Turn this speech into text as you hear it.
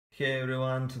Hey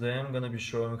everyone, today I'm gonna be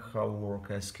showing how work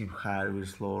a skip hire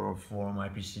with lower for my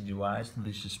PC device.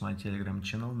 This is my Telegram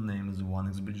channel, name is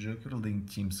 1xbjoker,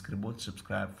 link Team Scribot,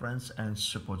 subscribe friends and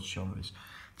support service.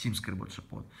 Team Scribot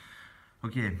support.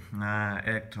 Okay,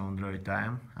 actual Android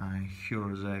time.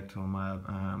 Here is actual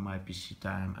my PC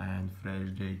time and fresh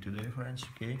day today, friends.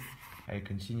 Okay, I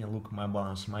continue. Look my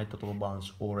balance. My total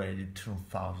balance already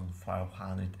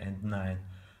 2,509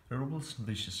 rubles.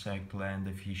 This is actually and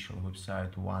official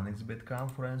website 1xbet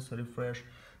conference. Refresh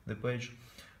the page.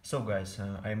 So guys,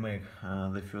 I make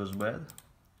the first bet,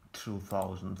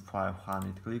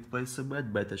 2,500 click, place a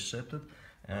bet accepted,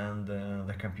 and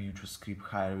the computer script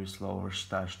higher with lower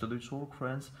starts to do its work,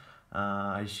 friends.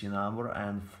 I see number,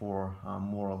 and for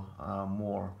more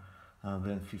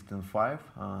than 15.5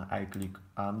 I click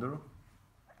under,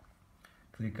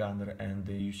 and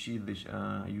you see this,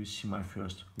 you see my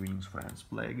first winnings, friends.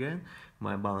 Play again.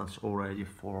 My balance already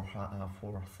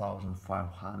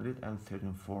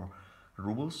 4,534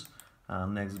 rubles.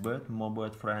 Next bet, more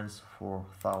bet, friends,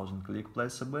 4,000 click,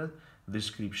 place a bet. The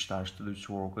script starts to do its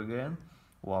work again.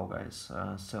 Wow guys,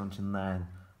 79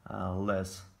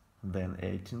 less than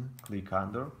 18, click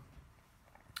under,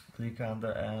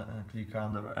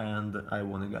 and I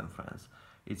won again, friends.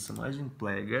 It's amazing.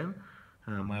 Play again.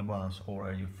 My balance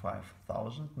already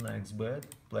 5,000. Next bet,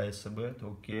 place a bet.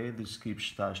 Okay, the script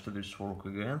starts to this work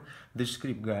again. This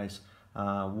script, guys,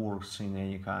 works in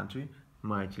any country.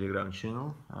 My Telegram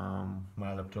channel,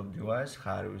 my laptop device,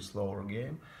 higher with lower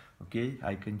game. Okay,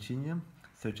 I continue.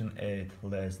 13.8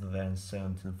 less than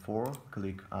 17.4,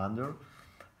 click under.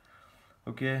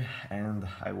 Okay, and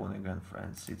I won again,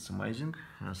 friends. It's amazing.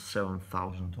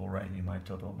 7,000 already my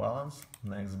total balance.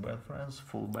 Next bet, friends,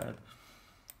 full bet.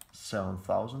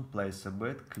 7,000, place a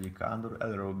bet, click under, a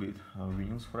little bit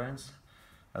winnings, friends,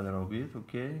 a little bit.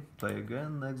 Okay, play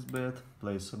again. Next bet,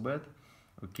 place a bet.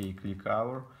 Okay, click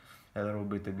over, a little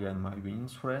bit again, my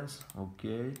winnings, friends.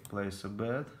 Okay, place a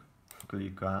bet,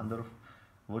 click under.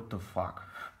 What the fuck?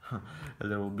 A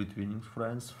little bit winnings,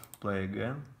 friends. Play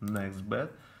again. Next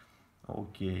bet.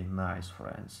 Okay, nice,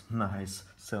 friends, nice.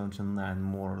 79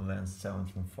 more than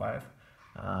 17.5.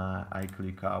 I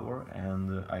click over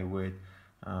and I wait.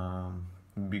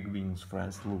 Big winnings,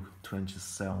 friends. Look,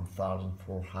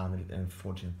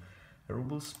 27,414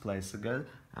 rubles. Place again.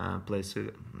 Play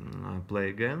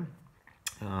again.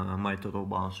 My total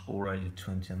balance already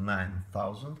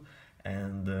 29,000,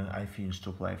 and I finished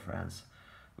to play, friends.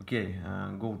 Okay,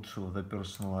 go to the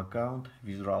personal account,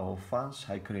 withdrawal funds.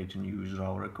 I create a new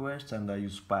withdrawal request and I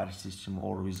use Pair system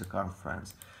or Visa card,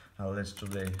 friends. Let's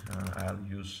today I'll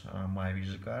use my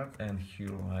Visa card, and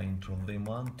here I enter the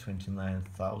amount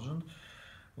 29,000.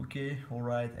 Okay,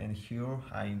 alright, and here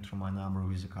I enter my number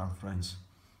Visa card, friends.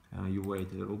 You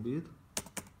wait a little bit.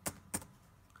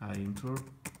 I enter.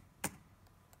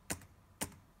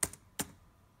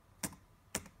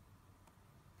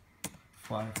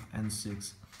 Five and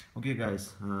 6. Okay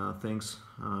guys, thanks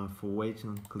for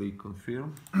waiting. Click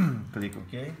confirm. Click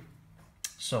OK.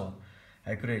 So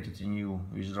I created a new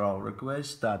withdrawal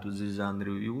request. Status is under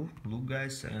review. Look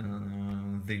guys,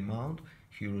 and the amount.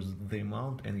 Here is the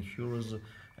amount, and here is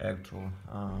actual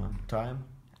time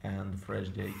and fresh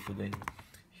day today.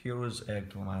 Here is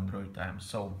actual Android time.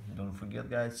 So don't forget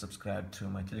guys, subscribe to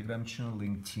my Telegram channel,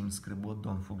 link Team Scribot.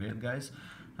 Don't forget guys,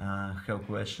 have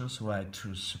questions, write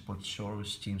to support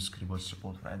service Team Scribot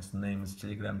support, friends. Name is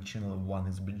Telegram channel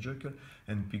 1xbjoker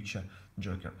and picture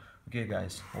joker. Okay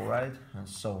guys, alright,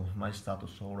 so my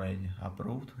status already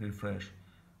approved. Refresh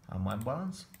my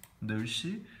balance. Do you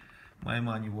see? My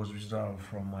money was withdrawn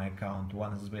from my account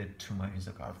 1xbet to my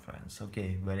Visa card, friends.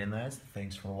 Okay, very nice.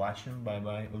 Thanks for watching. Bye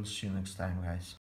bye. We'll see you next time, guys.